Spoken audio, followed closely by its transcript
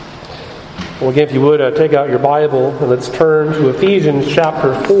Well, again, if you would, take out your Bible and let's turn to Ephesians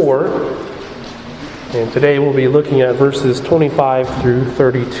chapter 4. And today we'll be looking at verses 25 through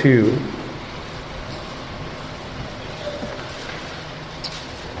 32.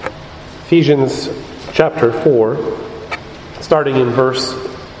 Ephesians chapter 4, starting in verse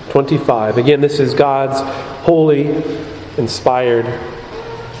 25. Again, this is God's holy, inspired,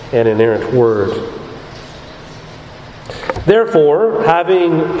 and inerrant word. Therefore,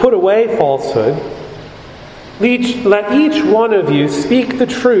 having put away falsehood, let each one of you speak the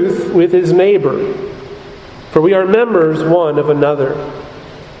truth with his neighbor, for we are members one of another.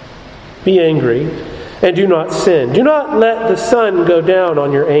 Be angry, and do not sin. Do not let the sun go down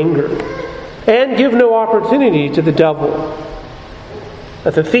on your anger, and give no opportunity to the devil.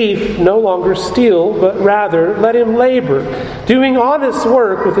 Let the thief no longer steal, but rather let him labor, doing honest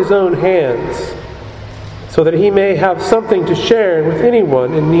work with his own hands, so that he may have something to share with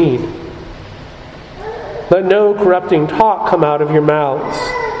anyone in need. Let no corrupting talk come out of your mouths,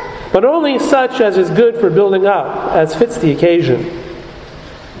 but only such as is good for building up, as fits the occasion,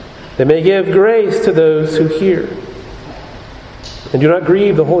 that may give grace to those who hear. And do not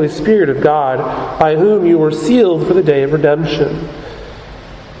grieve the Holy Spirit of God, by whom you were sealed for the day of redemption.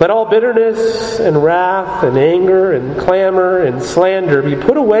 Let all bitterness and wrath and anger and clamor and slander be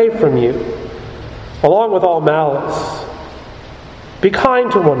put away from you, along with all malice. Be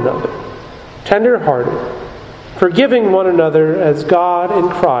kind to one another, tender-hearted, forgiving one another as God in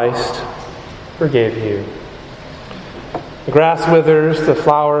Christ forgave you. The grass withers, the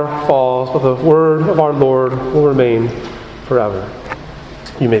flower falls, but the word of our Lord will remain forever.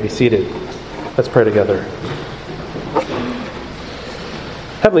 You may be seated. Let's pray together.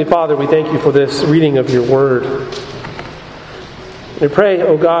 Heavenly Father, we thank you for this reading of your word. We pray,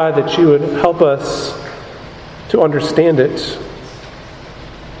 O God, that you would help us to understand it.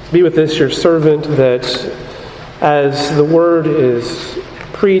 Be with this, your servant, that as the word is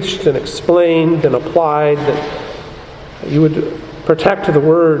preached and explained and applied, that you would protect the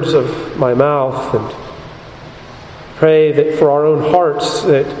words of my mouth, and pray that for our own hearts,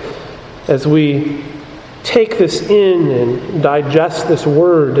 that as we take this in and digest this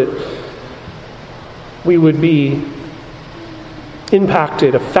word, that we would be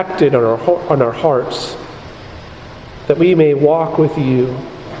impacted, affected on our hearts, that we may walk with you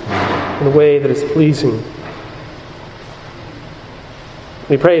in a way that is pleasing.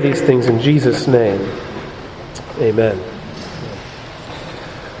 We pray these things in Jesus' name. Amen.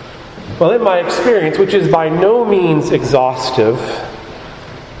 Well, in my experience, which is by no means exhaustive,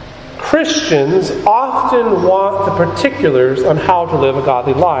 Christians often want the particulars on how to live a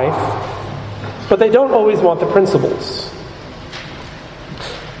godly life, but they don't always want the principles.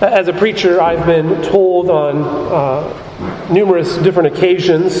 As a preacher, I've been told on numerous different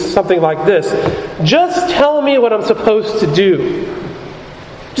occasions something like this: just tell me what I'm supposed to do.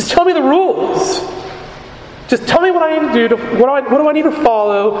 Just tell me the rules. Just tell me what I need to do, what do I need to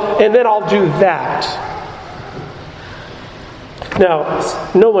follow, and then I'll do that. Now,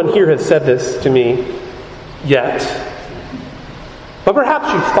 no one here has said this to me yet, but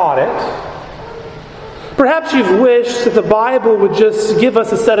perhaps you've thought it. Perhaps you've wished that the Bible would just give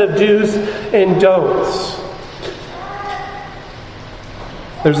us a set of do's and don'ts.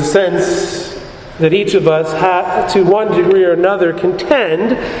 There's a sense that each of us, to one degree or another, can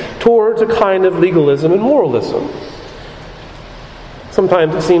tend towards a kind of legalism and moralism.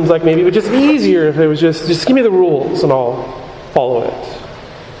 Sometimes it seems like maybe it would just be easier if it was just give me the rules and I'll follow it.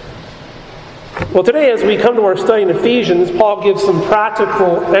 Well, today as we come to our study in Ephesians, Paul gives some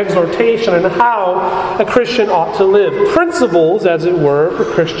practical exhortation on how a Christian ought to live. Principles, as it were, for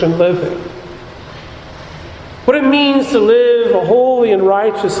Christian living. What it means to live a holy and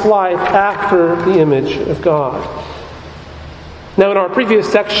righteous life after the image of God. Now, in our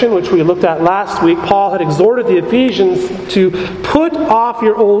previous section, which we looked at last week, Paul had exhorted the Ephesians to put off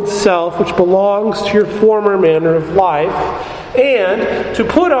your old self, which belongs to your former manner of life, and to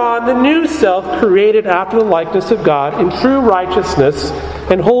put on the new self created after the likeness of God in true righteousness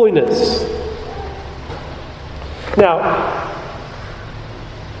and holiness. Now,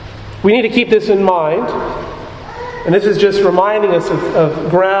 we need to keep this in mind, and this is just reminding us of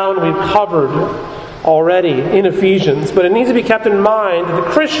ground we've covered already in Ephesians, but it needs to be kept in mind that the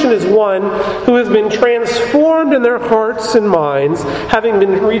Christian is one who has been transformed in their hearts and minds, having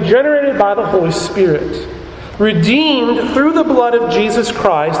been regenerated by the Holy Spirit, redeemed through the blood of Jesus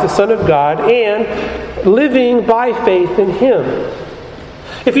Christ, the Son of God, and living by faith in Him.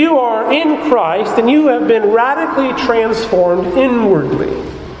 If you are in Christ, then you have been radically transformed inwardly.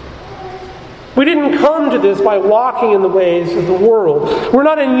 We didn't come to this by walking in the ways of the world. We're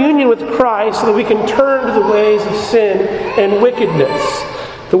not in union with Christ so that we can turn to the ways of sin and wickedness,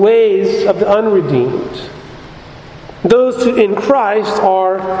 the ways of the unredeemed. Those in Christ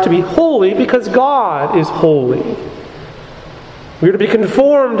are to be holy because God is holy. We are to be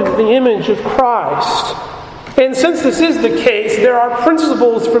conformed to the image of Christ. And since this is the case, there are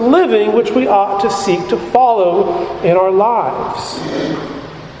principles for living which we ought to seek to follow in our lives.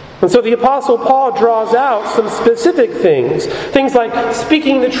 And so the Apostle Paul draws out some specific things. Things like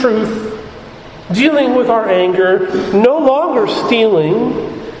speaking the truth, dealing with our anger, no longer stealing,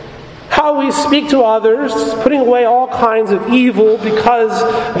 how we speak to others, putting away all kinds of evil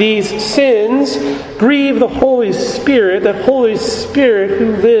because these sins grieve the Holy Spirit, that Holy Spirit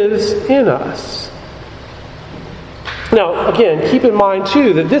who lives in us. Now, again, keep in mind,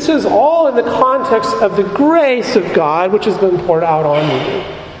 too, that this is all in the context of the grace of God which has been poured out on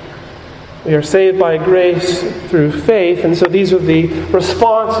you. We are saved by grace through faith, and so these are the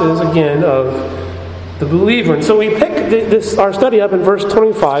responses, again, of the believer. And so we pick our study up in verse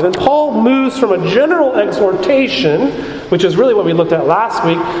 25, and Paul moves from a general exhortation, which is really what we looked at last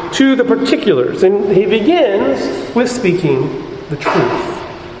week, to the particulars. And he begins with speaking the truth.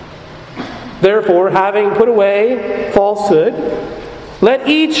 Therefore, having put away falsehood, let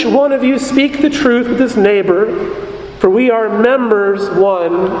each one of you speak the truth with his neighbor, for we are members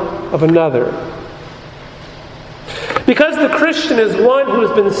one of another. Because the Christian is one who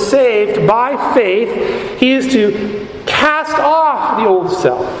has been saved by faith, he is to cast off the old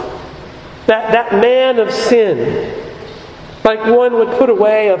self, that man of sin, like one would put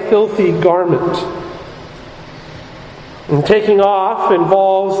away a filthy garment. And taking off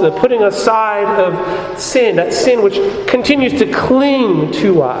involves the putting aside of sin, that sin which continues to cling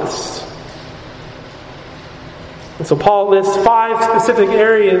to us. And so Paul lists 5 specific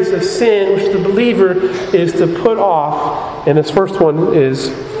areas of sin which the believer is to put off. And this first one is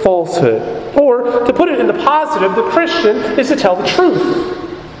falsehood. Or, to put it in the positive, the Christian is to tell the truth.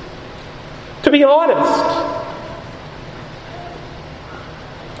 To be honest.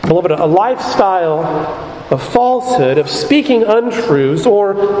 Beloved, a lifestyle of falsehood, of speaking untruths,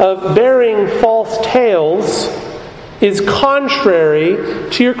 or of bearing false tales is contrary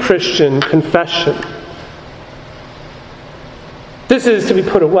to your Christian confession. This is to be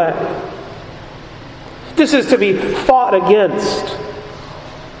put away. This is to be fought against.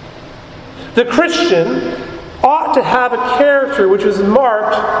 The Christian ought to have a character which is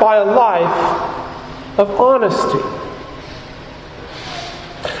marked by a life of honesty.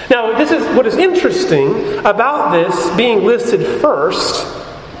 Now, this is what is interesting about this being listed first,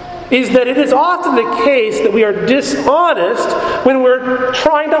 is that it is often the case that we are dishonest when we're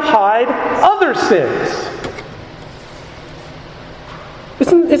trying to hide other sins.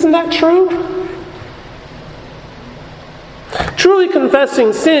 Isn't that true? Truly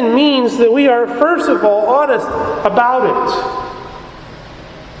confessing sin means that we are, first of all, honest about it.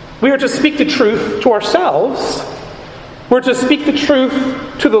 We are to speak the truth to ourselves. We're to speak the truth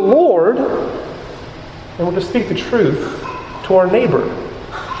to the Lord. And we're to speak the truth to our neighbor.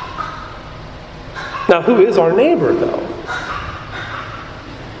 Now, who is our neighbor, though?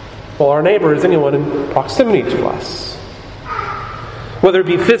 Well, our neighbor is anyone in proximity to us. Whether it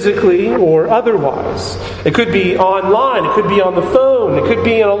be physically or otherwise. It could be online, it could be on the phone, it could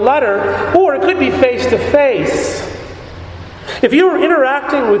be in a letter, or it could be face to face. If you are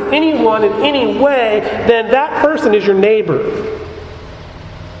interacting with anyone in any way, then that person is your neighbor.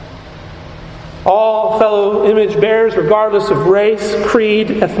 All fellow image bearers, regardless of race, creed,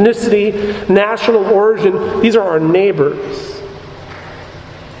 ethnicity, national origin, these are our neighbors.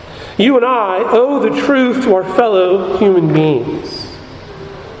 You and I owe the truth to our fellow human beings.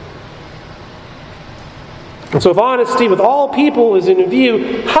 And so if honesty with all people is in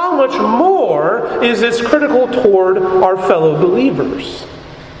view, how much more is this critical toward our fellow believers?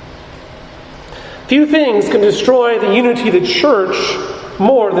 Few things can destroy the unity of the church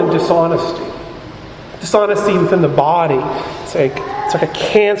more than dishonesty. Dishonesty within the body. It's like a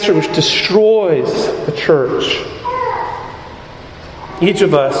cancer which destroys the church. Each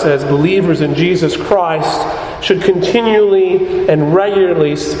of us, as believers in Jesus Christ, should continually and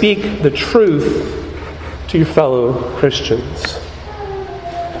regularly speak the truth to your fellow Christians.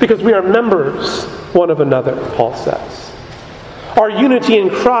 Because we are members one of another, Paul says. Our unity in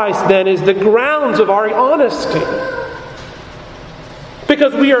Christ, then, is the grounds of our honesty.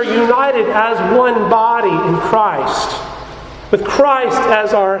 Because we are united as one body in Christ, with Christ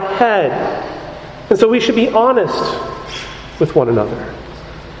as our head. And so we should be honest with one another.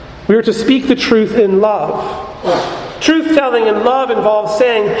 We are to speak the truth in love. Truth-telling in love involves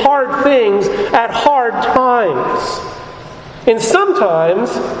saying hard things at hard times, and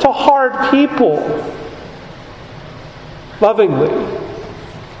sometimes to hard people, lovingly,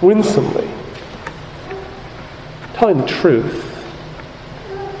 winsomely, telling the truth.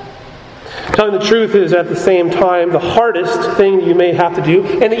 Telling the truth is at the same time the hardest thing you may have to do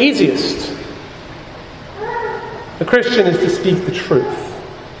and the easiest. The Christian is to speak the truth,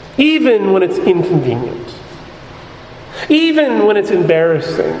 even when it's inconvenient, even when it's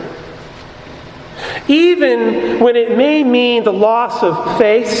embarrassing, even when it may mean the loss of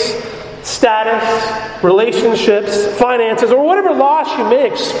face, status, relationships, finances, or whatever loss you may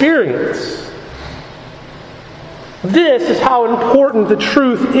experience. This is how important the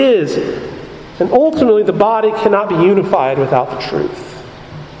truth is. And ultimately, the body cannot be unified without the truth.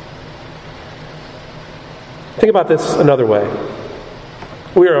 Think about this another way.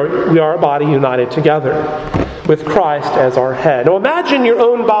 We are a body united together with Christ as our head. Now imagine your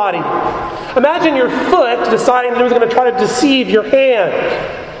own body. Imagine your foot deciding it was going to try to deceive your hand.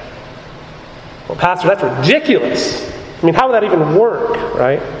 Well, Pastor, that's ridiculous. I mean, how would that even work,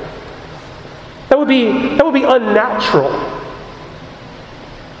 right? That would be unnatural.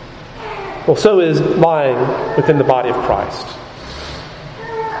 Well, so is lying within the body of Christ.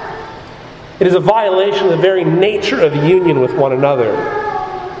 It is a violation of the very nature of union with one another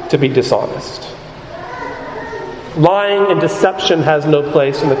to be dishonest. Lying and deception has no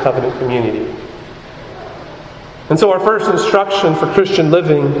place in the covenant community. And so our first instruction for Christian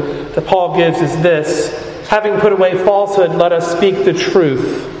living that Paul gives is this: having put away falsehood, let us speak the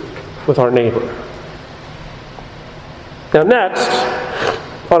truth with our neighbor. Now next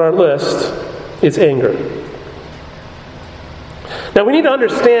on our list is anger. Now we need to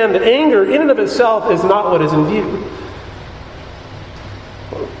understand that anger in and of itself is not what is in view.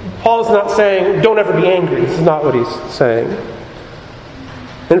 Paul is not saying, don't ever be angry. This is not what he's saying.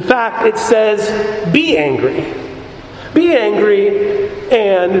 In fact, it says, be angry. Be angry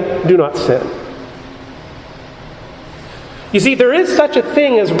and do not sin. You see, there is such a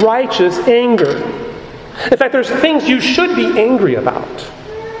thing as righteous anger. In fact, there's things you should be angry about.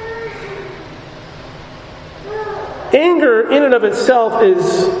 Anger in and of itself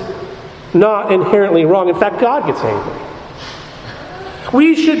is not inherently wrong. In fact, God gets angry.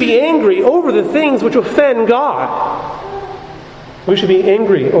 We should be angry over the things which offend God. We should be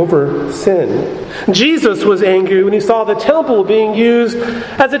angry over sin. Jesus was angry when he saw the temple being used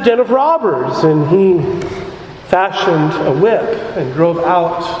as a den of robbers, and he fashioned a whip and drove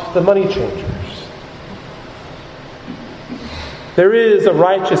out the money changers. There is a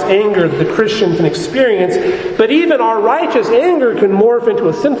righteous anger that the Christian can experience, but even our righteous anger can morph into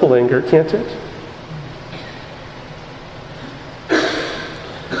a sinful anger, can't it?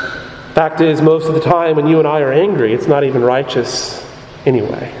 Fact is, most of the time when you and I are angry, it's not even righteous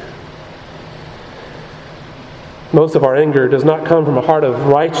anyway. Most of our anger does not come from a heart of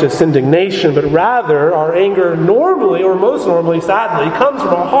righteous indignation, but rather our anger normally, or most normally, sadly, comes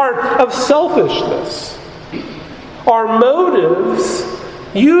from a heart of selfishness. Our motives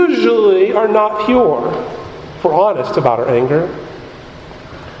usually are not pure, if we're honest about our anger.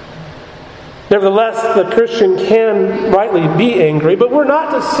 Nevertheless, the Christian can rightly be angry, but we're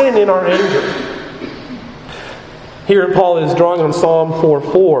not to sin in our anger. Here Paul is drawing on Psalm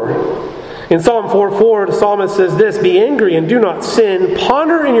 4:4. In Psalm 4:4, the psalmist says this: be angry and do not sin.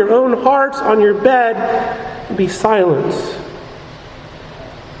 Ponder in your own hearts on your bed and be silent.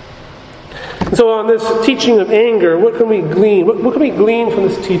 And so on this teaching of anger, what can we glean? What can we glean from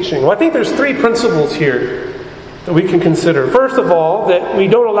this teaching? Well, I think there's three principles here that we can consider. First of all, that we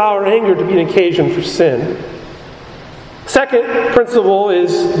don't allow our anger to be an occasion for sin. Second principle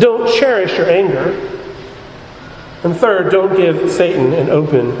is don't cherish your anger. And third, don't give Satan an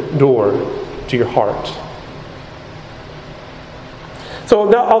open door to your heart. So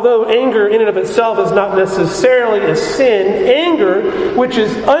now, although anger in and of itself is not necessarily a sin, anger which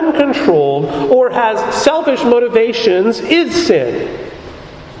is uncontrolled or has selfish motivations is sin.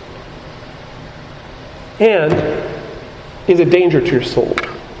 And is a danger to your soul.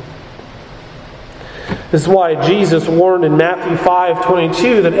 This is why Jesus warned in Matthew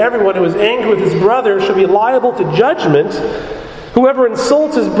 5:22 that everyone who is angry with his brother shall be liable to judgment. Whoever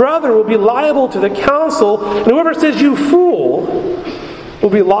insults his brother will be liable to the council, and whoever says you fool will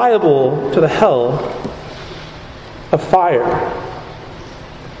be liable to the hell of fire.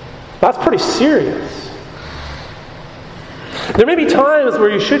 That's pretty serious. There may be times where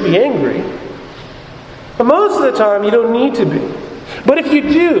you should be angry, but most of the time you don't need to be. But if you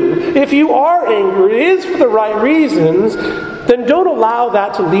do, if you are angry, it is for the right reasons, then don't allow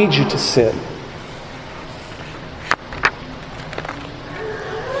that to lead you to sin.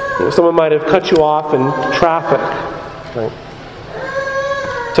 Someone might have cut you off in traffic. Right?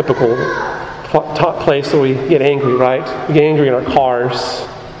 Typical place where we get angry, right? We get angry in our cars.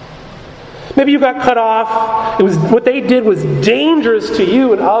 Maybe you got cut off. What they did was dangerous to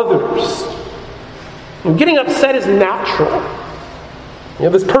you and others. And getting upset is natural.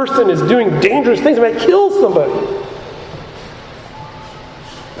 This person is doing dangerous things. It might kill somebody.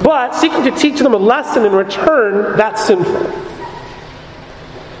 But seeking to teach them a lesson in return, that's sinful.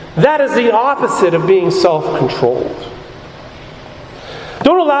 That is the opposite of being self-controlled.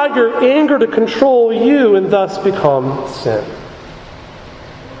 Don't allow your anger to control you and thus become sin.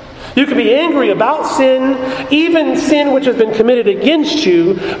 You can be angry about sin, even sin which has been committed against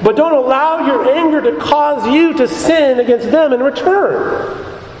you, but don't allow your anger to cause you to sin against them in return.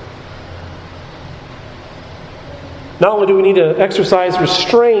 Not only do we need to exercise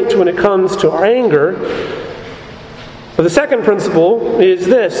restraint when it comes to our anger, but the second principle is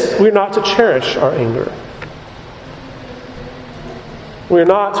this: we're not to cherish our anger. We're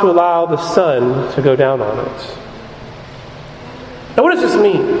not to allow the sun to go down on it. Now, what does this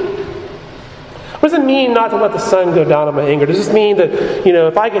mean? What does it mean not to let the sun go down on my anger? Does this mean that,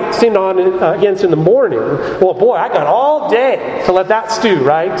 if I get sinned on against in the morning, well, boy, I got all day to let that stew,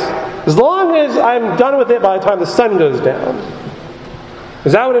 right? As long as I'm done with it by the time the sun goes down.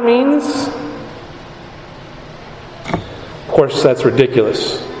 Is that what it means? Of course, that's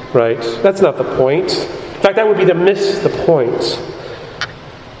ridiculous, right? That's not the point. In fact, that would be to miss the point.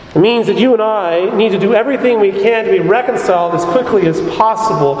 It means that you and I need to do everything we can to be reconciled as quickly as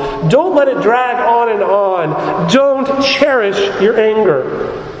possible. Don't let it drag on and on. Don't cherish your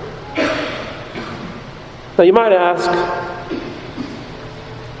anger. Now you might ask,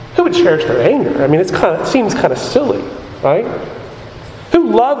 who would cherish their anger? I mean, it seems kind of silly, right?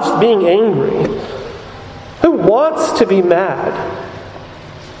 Who loves being angry? Who wants to be mad?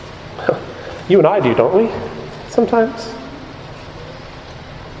 You and I do, don't we? Sometimes.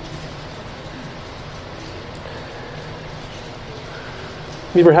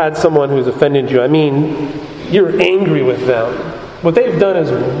 Have you ever had someone who's offended you? I mean, you're angry with them. What they've done is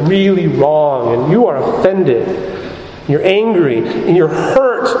really wrong, and you are offended. You're angry, and you're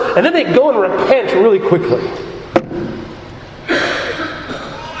hurt, and then they go and repent really quickly.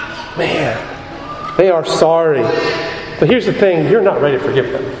 Man, they are sorry. But here's the thing, you're not ready to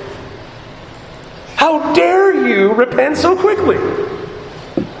forgive them. How dare you repent so quickly?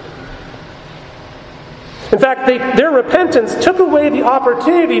 In fact, their repentance took away the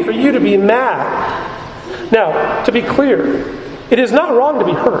opportunity for you to be mad. Now, to be clear, it is not wrong to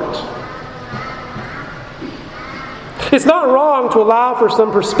be hurt. It's not wrong to allow for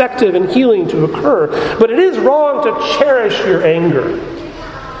some perspective and healing to occur, but it is wrong to cherish your anger.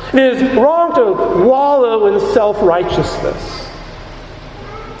 It is wrong to wallow in self-righteousness.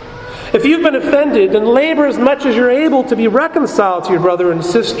 If you've been offended, then labor as much as you're able to be reconciled to your brother and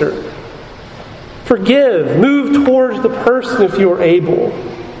sister. Forgive. Move towards the person if you are able.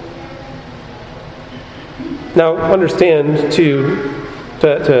 Now, understand, to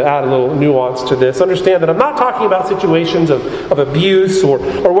add a little nuance to this, understand that I'm not talking about situations of abuse or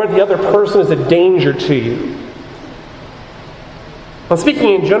where the other person is a danger to you. I'm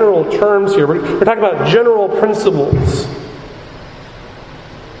speaking in general terms here. We're talking about general principles.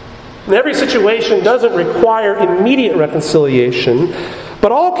 And every situation doesn't require immediate reconciliation,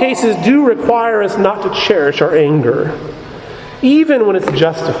 but all cases do require us not to cherish our anger, even when it's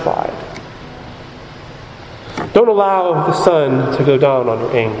justified. Don't allow the sun to go down on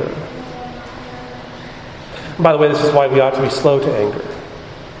your anger. And by the way, this is why we ought to be slow to anger.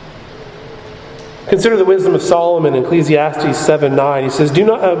 Consider the wisdom of Solomon in Ecclesiastes 7:9. He says,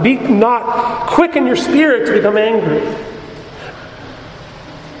 be not quick in your spirit to become angry.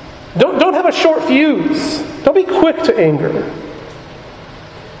 Don't have a short fuse. Don't be quick to anger.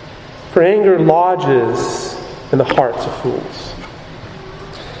 For anger lodges in the hearts of fools.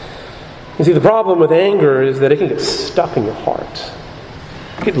 You see, the problem with anger is that it can get stuck in your heart.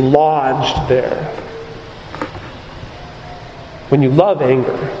 Get lodged there. When you love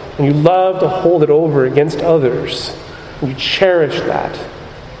anger, when you love to hold it over against others, when you cherish that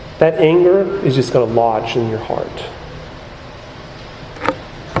anger is just going to lodge in your heart.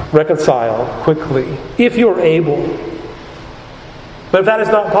 Reconcile quickly, if you're able. But if that is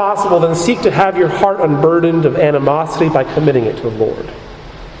not possible, then seek to have your heart unburdened of animosity by committing it to the Lord.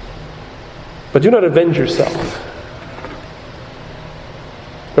 But do not avenge yourself.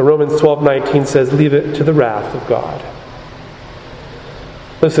 But Romans 12:19 says, leave it to the wrath of God.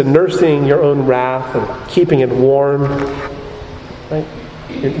 Listen, nursing your own wrath and keeping it warm, right?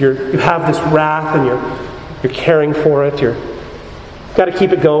 You have this wrath and you're caring for it. Got to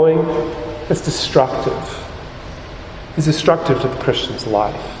keep it going. It's destructive. It's destructive to the Christian's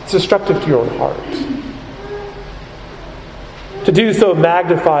life. It's destructive to your own heart. To do so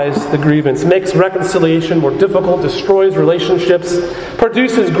magnifies the grievance, makes reconciliation more difficult, destroys relationships,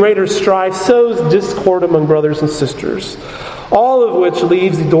 produces greater strife, sows discord among brothers and sisters, all of which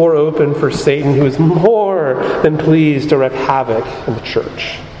leaves the door open for Satan, who is more than pleased to wreak havoc in the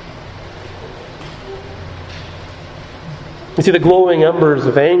church. You see, the glowing embers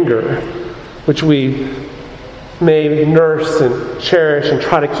of anger, which we may nurse and cherish and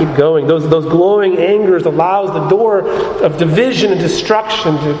try to keep going, those glowing angers allows the door of division and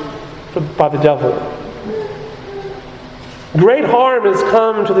destruction by the devil. Great harm has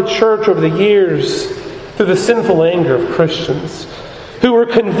come to the church over the years through the sinful anger of Christians who were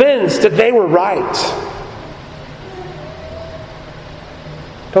convinced that they were right.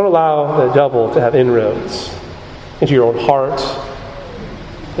 Don't allow the devil to have inroads into your own heart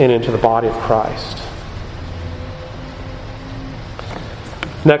and into the body of Christ.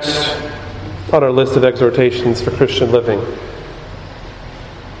 Next on our list of exhortations for Christian living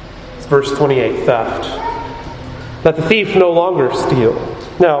is verse 28, theft. Let the thief no longer steal.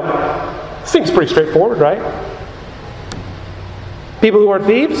 Now, this seems pretty straightforward, right? People who are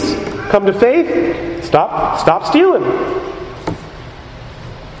thieves, come to faith, stop stealing.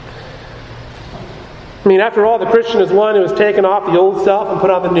 I mean, after all, the Christian is one who has taken off the old self and put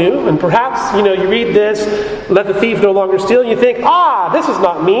on the new. And perhaps, you read this, let the thief no longer steal, and you think, this is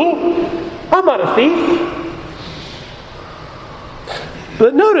not me. I'm not a thief.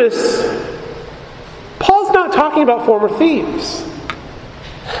 But notice, Paul's not talking about former thieves.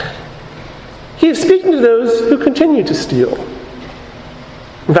 He is speaking to those who continue to steal.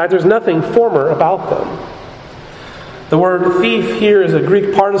 In fact, there's nothing former about them. The word thief here is a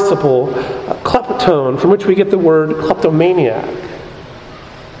Greek participle, klepton, from which we get the word kleptomaniac.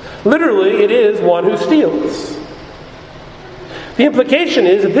 Literally, it is one who steals. The implication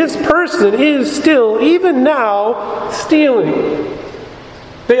is that this person is still, even now, stealing.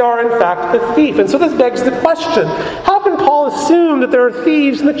 They are, in fact, a thief. And so this begs the question, how can Paul assume that there are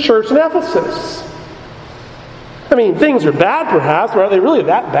thieves in the church in Ephesus? I mean, things are bad, perhaps, but are they really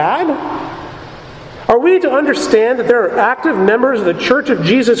that bad? Are we to understand that there are active members of the Church of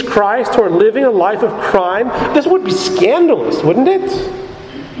Jesus Christ who are living a life of crime? This would be scandalous, wouldn't it?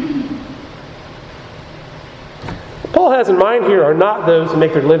 What Paul has in mind here are not those who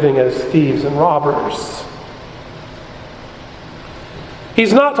make their living as thieves and robbers.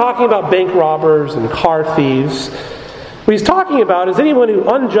 He's not talking about bank robbers and car thieves. What he's talking about is anyone who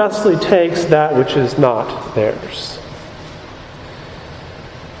unjustly takes that which is not theirs.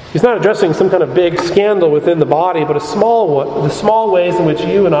 He's not addressing some kind of big scandal within the body, but the small ways in which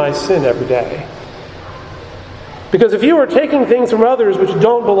you and I sin every day. Because if you are taking things from others which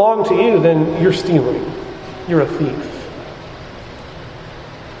don't belong to you, then you're stealing. You're a thief.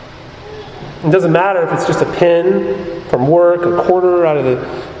 It doesn't matter if it's just a pen from work, a quarter out of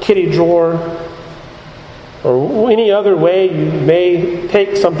the kitty drawer, or any other way you may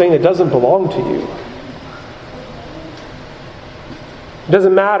take something that doesn't belong to you. It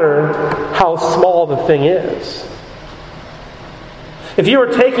doesn't matter how small the thing is. If you are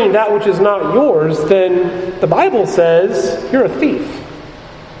taking that which is not yours, then the Bible says you're a thief.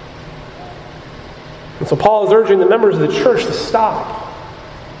 And so Paul is urging the members of the church to stop.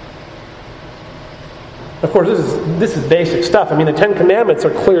 Of course, this is basic stuff. I mean, the Ten Commandments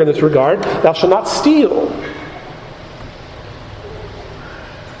are clear in this regard. Thou shalt not steal.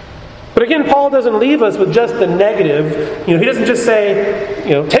 But again, Paul doesn't leave us with just the negative. He doesn't just say,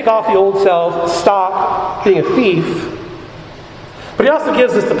 take off the old self, stop being a thief. But he also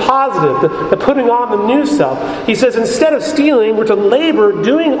gives us the positive, the putting on the new self. He says instead of stealing, we're to labor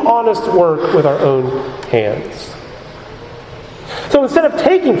doing honest work with our own hands. So instead of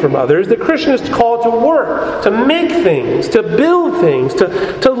taking from others, the Christian is called to work, to make things, to build things,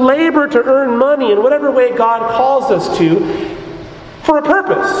 to labor to earn money in whatever way God calls us to for a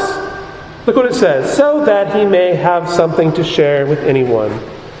purpose. Look what it says, so that he may have something to share with anyone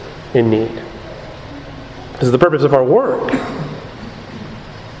in need. This is the purpose of our work.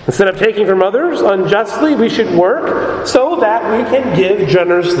 Instead of taking from others unjustly, we should work so that we can give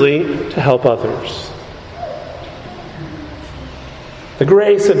generously to help others. The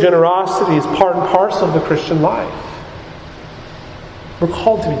grace of generosity is part and parcel of the Christian life. We're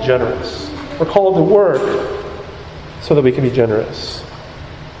called to be generous. We're called to work so that we can be generous.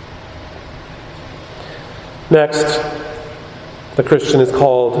 Next, the Christian is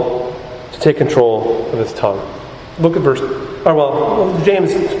called to take control of his tongue. Look at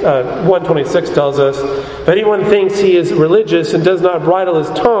James 1:26 tells us, if anyone thinks he is religious and does not bridle his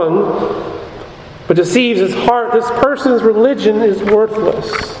tongue, but deceives his heart, this person's religion is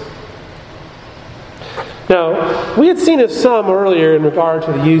worthless. Now, we had seen of some earlier in regard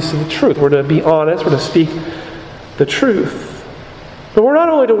to the use of the truth. We're to be honest, we're to speak the truth. But we're not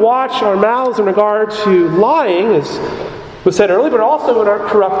only to watch our mouths in regard to lying, as was said earlier, but also in our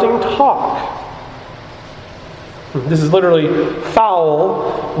corrupting talk. This is literally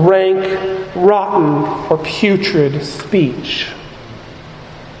foul, rank, rotten, or putrid speech.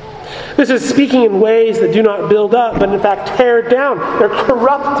 This is speaking in ways that do not build up, but in fact tear down. They're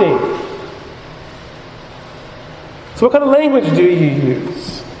corrupting. So what kind of language do you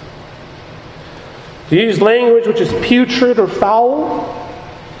use? Do you use language which is putrid or foul?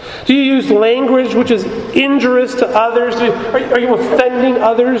 Do you use language which is injurious to others? Are you offending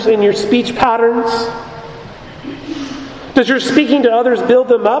others in your speech patterns? Does your speaking to others build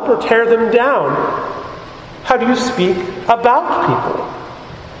them up or tear them down? How do you speak about people?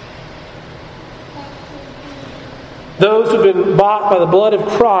 Those who have been bought by the blood of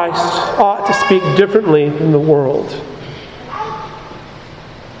Christ ought to speak differently in the world.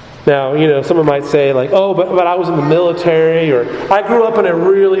 Now, someone might say, but I was in the military, or I grew up in a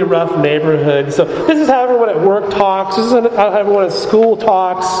really rough neighborhood, so this is how everyone at work talks, this is how everyone at school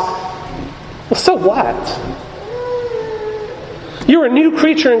talks. Well, so what? You're a new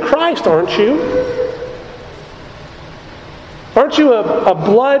creature in Christ, aren't you? Aren't you a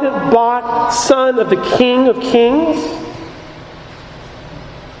blood-bought son of the King of Kings?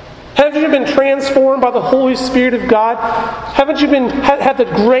 Haven't you been transformed by the Holy Spirit of God? Haven't you had the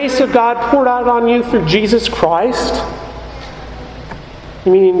grace of God poured out on you through Jesus Christ?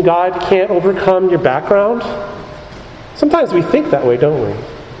 You mean God can't overcome your background? Sometimes we think that way, don't we?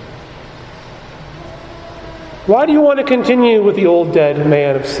 Why do you want to continue with the old dead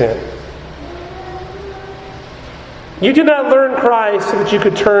man of sin? You did not learn Christ so that you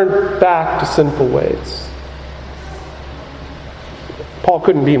could turn back to sinful ways. Paul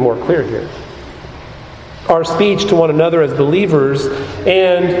couldn't be more clear here. Our speech to one another as believers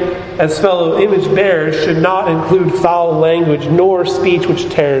and as fellow image bearers should not include foul language nor speech which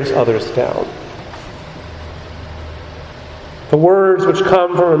tears others down. The words which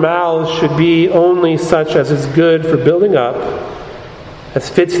come from our mouths should be only such as is good for building up, as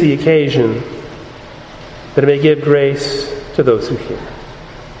fits the occasion, that it may give grace to those who hear.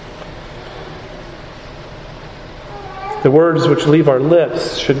 The words which leave our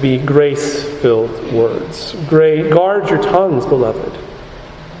lips should be grace-filled words. Guard your tongues, beloved,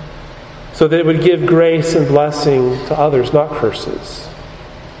 so that it would give grace and blessing to others, not curses.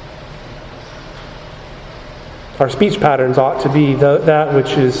 Our speech patterns ought to be that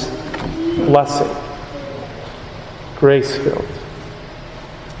which is blessing, grace-filled.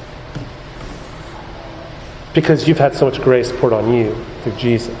 Because you've had so much grace poured on you through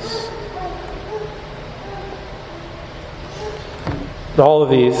Jesus. And all of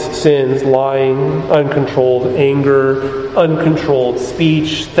these sins, lying, uncontrolled anger, uncontrolled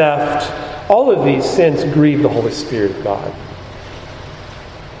speech, theft, all of these sins grieve the Holy Spirit of God.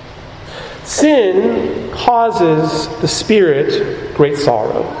 Sin causes the Spirit great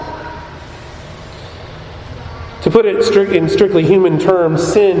sorrow. To put it in strictly human terms,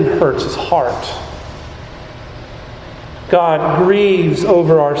 sin hurts His heart. God grieves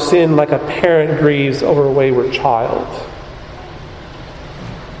over our sin like a parent grieves over a wayward child.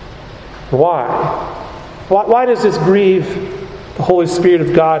 Why? Why does this grieve the Holy Spirit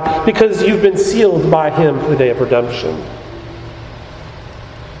of God? Because you've been sealed by Him for the day of redemption.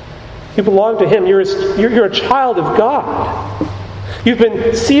 You belong to Him. You're a child of God. You've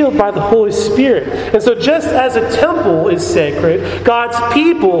been sealed by the Holy Spirit. And so just as a temple is sacred, God's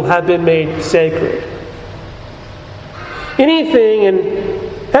people have been made sacred. Anything and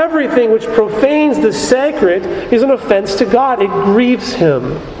everything which profanes the sacred is an offense to God. It grieves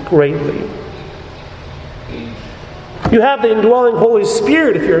Him greatly. You have the indwelling Holy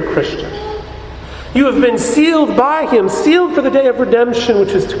Spirit if you're a Christian. You have been sealed by Him, sealed for the day of redemption which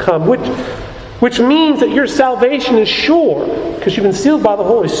is to come, which means that your salvation is sure, because you've been sealed by the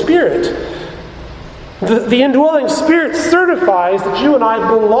Holy Spirit. The indwelling Spirit certifies that you and I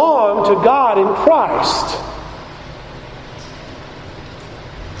belong to God in Christ.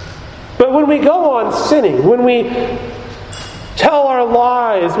 But when we go on sinning, when we tell our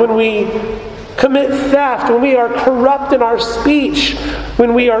lies, when we commit theft, when we are corrupt in our speech,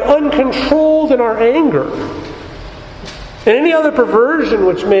 when we are uncontrolled in our anger, and any other perversion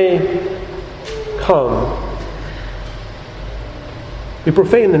which may come, we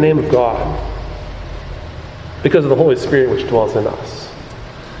profane the name of God. because of the Holy Spirit which dwells in us.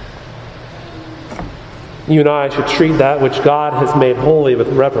 You and I should treat that which God has made holy with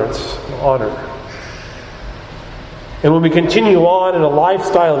reverence and honor. And when we continue on in a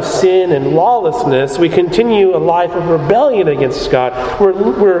lifestyle of sin and lawlessness, we continue a life of rebellion against God.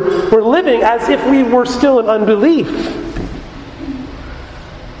 We're living as if we were still in unbelief.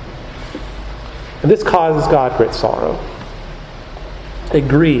 And this causes God great sorrow. It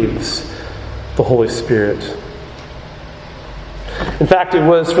grieves the Holy Spirit. In fact, it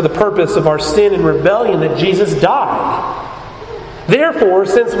was for the purpose of our sin and rebellion that Jesus died. Therefore,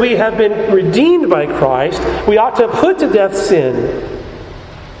 since we have been redeemed by Christ, we ought to put to death sin.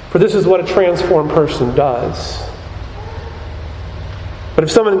 For this is what a transformed person does. But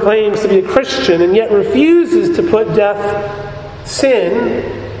if someone claims to be a Christian and yet refuses to put death sin,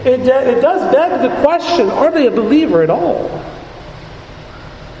 it does beg the question, are they a believer at all?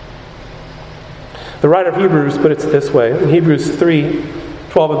 The writer of Hebrews put it this way, in Hebrews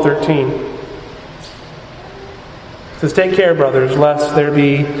 3:12 and 13. It says, "Take care, brothers, lest there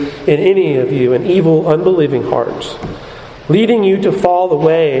be in any of you an evil, unbelieving heart, leading you to fall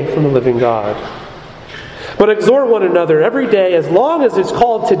away from the living God. But exhort one another every day, as long as it's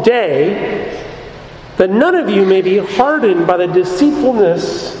called today, that none of you may be hardened by the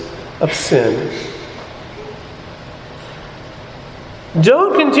deceitfulness of sin."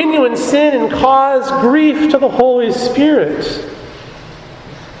 Don't continue in sin and cause grief to the Holy Spirit.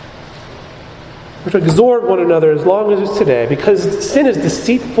 We're to exhort one another as long as it's today, because sin is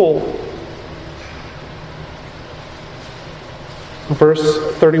deceitful. Verse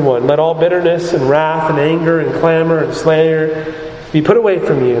 31, "Let all bitterness and wrath and anger and clamor and slander be put away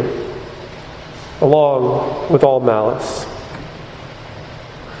from you, along with all malice."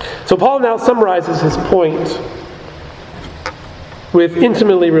 So Paul now summarizes his point with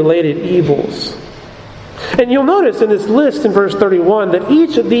intimately related evils. And you'll notice in this list in verse 31 that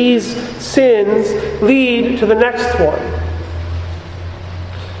each of these sins lead to the next one.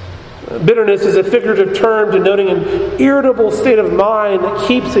 Bitterness is a figurative term denoting an irritable state of mind that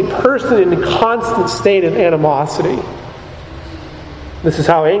keeps a person in a constant state of animosity. This is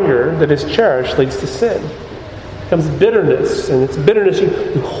how anger that is cherished leads to sin. It becomes bitterness, and it's bitterness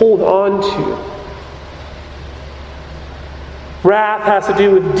you hold on to. Wrath has to do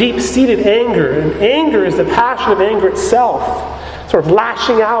with deep-seated anger, and anger is the passion of anger itself, sort of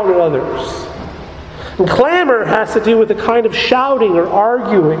lashing out at others. And clamor has to do with a kind of shouting or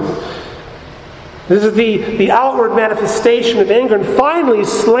arguing. This is the outward manifestation of anger. And finally,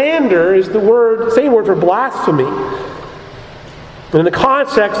 slander is the same word for blasphemy. And in the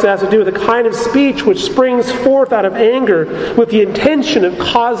context, it has to do with a kind of speech which springs forth out of anger with the intention of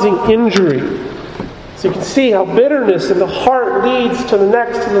causing injury. So you can see how bitterness in the heart leads to the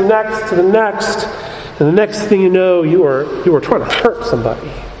next, to the next, to the next. And the next thing you know, you are trying to hurt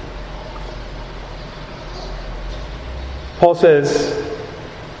somebody. Paul says,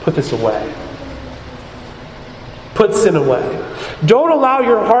 put this away. Put sin away. Don't allow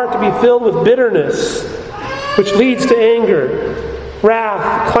your heart to be filled with bitterness, which leads to anger,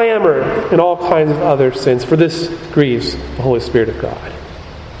 wrath, clamor, and all kinds of other sins, for this grieves the Holy Spirit of God.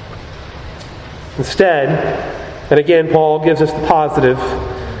 Instead, and again Paul gives us the positive,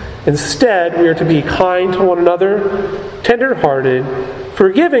 instead we are to be kind to one another, tender-hearted,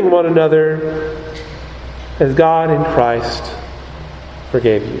 forgiving one another as God in Christ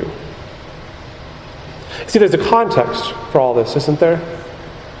forgave you. See, there's a context for all this, isn't there?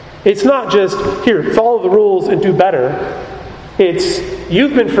 It's not just, here, follow the rules and do better. It's,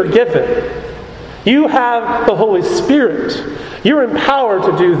 you've been forgiven. You have the Holy Spirit. You're empowered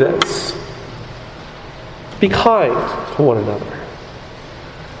to do this. Be kind to one another.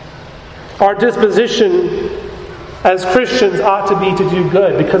 Our disposition as Christians ought to be to do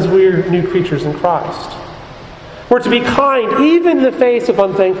good because we're new creatures in Christ. We're to be kind even in the face of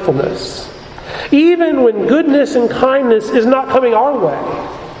unthankfulness. Even when goodness and kindness is not coming our way.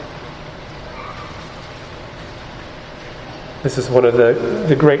 This is one of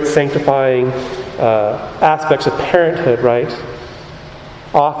the great sanctifying aspects of parenthood, right?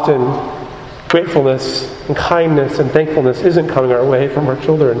 Often gratefulness and kindness and thankfulness isn't coming our way from our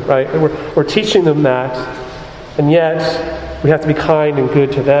children, right? And we're teaching them that, and yet we have to be kind and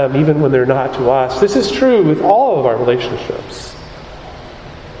good to them even when they're not to us. This is true with all of our relationships.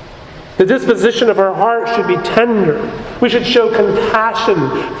 The disposition of our heart should be tender. We should show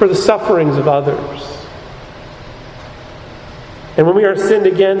compassion for the sufferings of others. And when we are sinned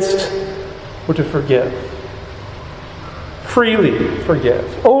against, we're to forgive. Freely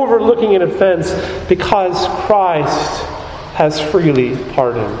forgive. Overlooking an offense because Christ has freely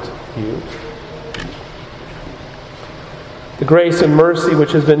pardoned you. The grace and mercy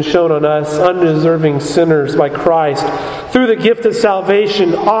which has been shown on us, undeserving sinners, by Christ, through the gift of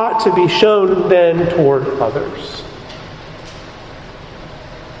salvation, ought to be shown then toward others.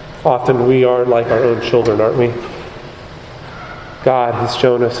 Often we are like our own children, aren't we? God has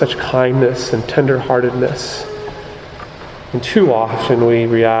shown us such kindness and tenderheartedness. And too often we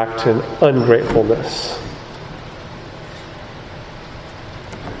react in ungratefulness.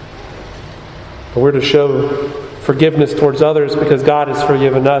 But we're to show forgiveness towards others because God has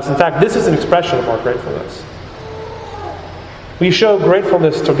forgiven us. In fact, this is an expression of our gratefulness. We show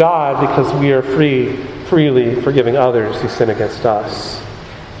gratefulness to God because we are freely forgiving others who sin against us.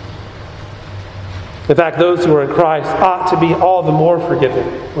 In fact, those who are in Christ ought to be all the more forgiven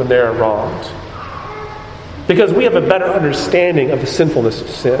when they are wronged, because we have a better understanding of the sinfulness of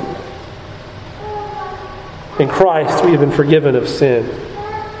sin. In Christ, we have been forgiven of sin.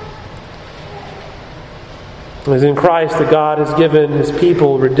 It is in Christ that God has given His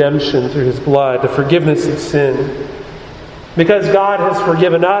people redemption through His blood, the forgiveness of sin. Because God has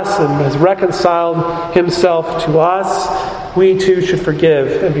forgiven us and has reconciled Himself to us, we too should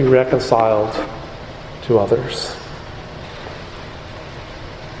forgive and be reconciled to others.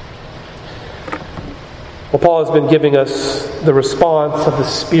 Well, Paul has been giving us the response of the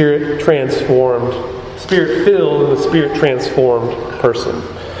Spirit-transformed, Spirit-filled and the Spirit-transformed person.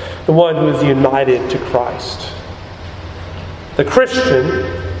 The one who is united to Christ. The Christian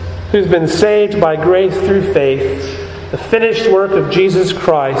who's been saved by grace through faith, the finished work of Jesus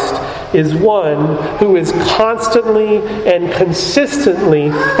Christ, is one who is constantly and consistently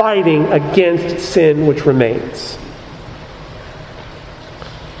fighting against sin which remains.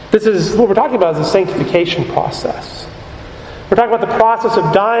 This is what we're talking about, is the sanctification process. We're talking about the process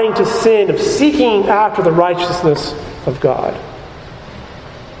of dying to sin, of seeking after the righteousness of God.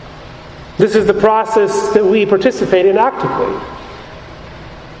 This is the process that we participate in actively.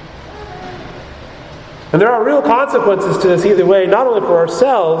 And there are real consequences to this either way, not only for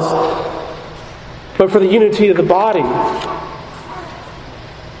ourselves, but for the unity of the body.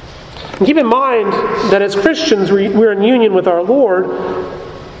 And keep in mind that as Christians, we're in union with our Lord,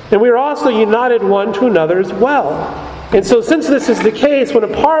 and we are also united one to another as well. And so since this is the case, when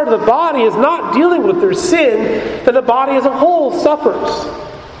a part of the body is not dealing with their sin, then the body as a whole suffers.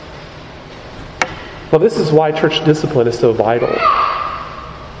 Well, this is why church discipline is so vital.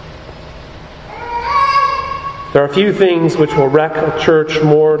 There are a few things which will wreck a church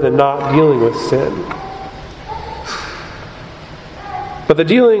more than not dealing with sin. But the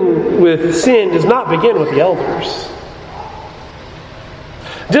dealing with sin does not begin with the elders.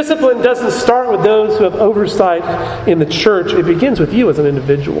 Discipline doesn't start with those who have oversight in the church. It begins with you as an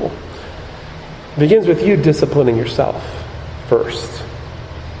individual. It begins with you disciplining yourself first.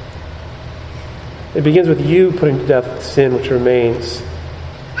 It begins with you putting to death the sin which remains.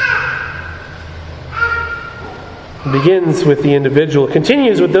 It begins with the individual. It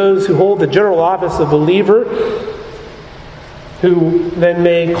continues with those who hold the general office of believer, who then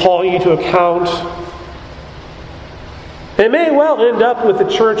may call you to account. And it may well end up with the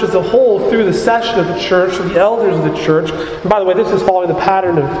church as a whole through the session of the church, through the elders of the church. And by the way, this is following the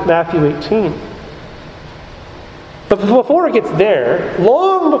pattern of Matthew 18. But before it gets there,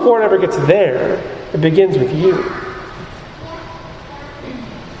 long before it ever gets there, it begins with you.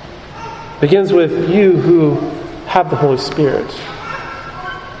 It begins with you who have the Holy Spirit,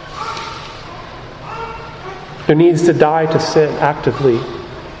 who needs to die to sin actively.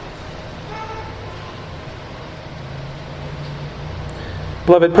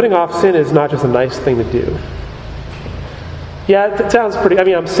 Beloved, putting off sin is not just a nice thing to do. Yeah, it sounds pretty,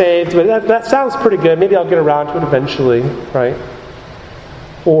 I'm saved, but that sounds pretty good. Maybe I'll get around to it eventually, right?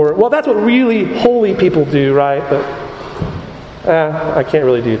 Or, well, that's what really holy people do, right? But I can't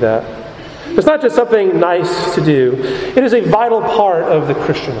really do that. It's not just something nice to do. It is a vital part of the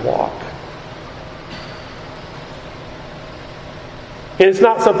Christian walk. And it's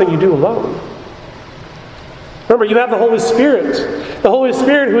not something you do alone. Remember, you have the Holy Spirit. The Holy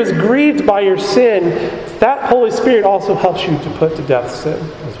Spirit who is grieved by your sin. That Holy Spirit also helps you to put to death sin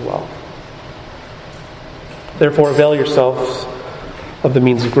as well. Therefore, avail yourselves of the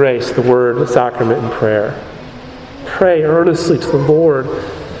means of grace, the Word, the sacrament, and prayer. Pray earnestly to the Lord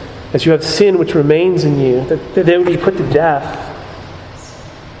as you have sin which remains in you, that they would be put to death.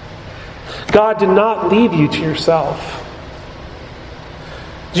 God did not leave you to yourself.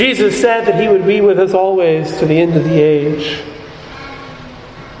 Jesus said that He would be with us always to the end of the age.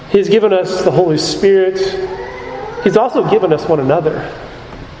 He has given us the Holy Spirit. He's also given us one another.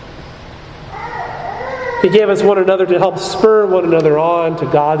 He gave us one another to help spur one another on to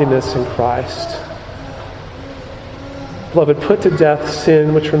godliness in Christ. Beloved, put to death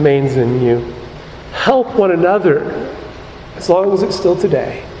sin which remains in you. Help one another, as long as it's still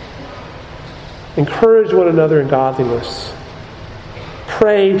today. Encourage one another in godliness.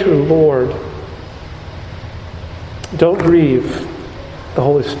 Pray to the Lord. Don't grieve the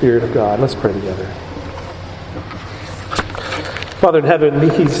Holy Spirit of God. Let's pray together. Father in heaven,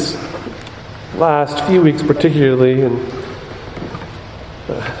 these last few weeks particularly, and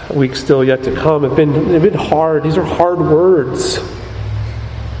weeks still yet to come, have been hard. These are hard words.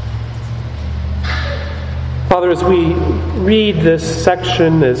 Father, as we read this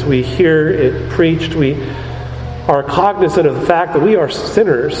section, as we hear it preached, we are cognizant of the fact that we are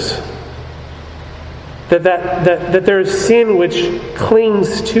sinners. That there is sin which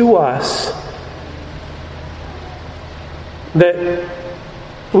clings to us. That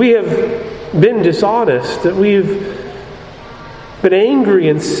we have been dishonest. That we've been angry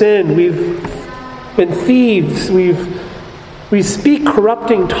and sinned. We've been thieves. We speak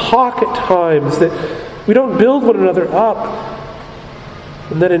corrupting talk at times. That we don't build one another up.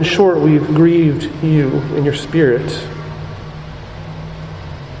 And that in short, we've grieved you in your Spirit.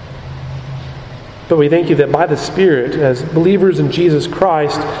 But we thank you that by the Spirit, as believers in Jesus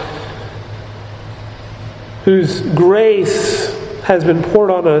Christ, whose grace has been poured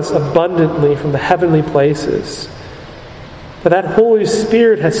on us abundantly from the heavenly places, that Holy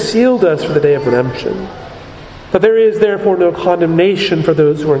Spirit has sealed us for the day of redemption. That there is therefore no condemnation for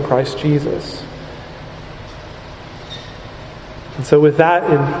those who are in Christ Jesus. And so with that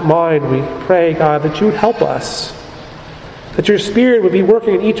in mind, we pray, God, that you would help us. That your Spirit would be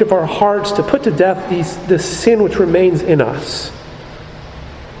working in each of our hearts to put to death this sin which remains in us.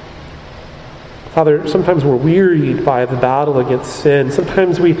 Father, sometimes we're wearied by the battle against sin.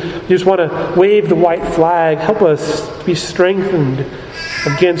 Sometimes we just want to wave the white flag. Help us to be strengthened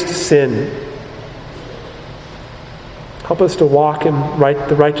against sin. Help us to walk in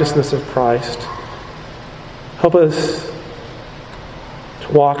the righteousness of Christ. Help us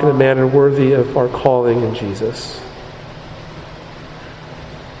to walk in a manner worthy of our calling in Jesus.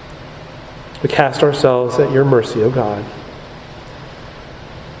 We cast ourselves at your mercy, O God.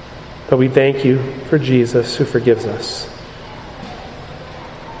 But we thank you for Jesus who forgives us.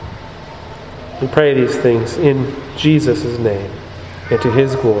 We pray these things in Jesus' name and to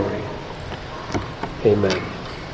his glory. Amen.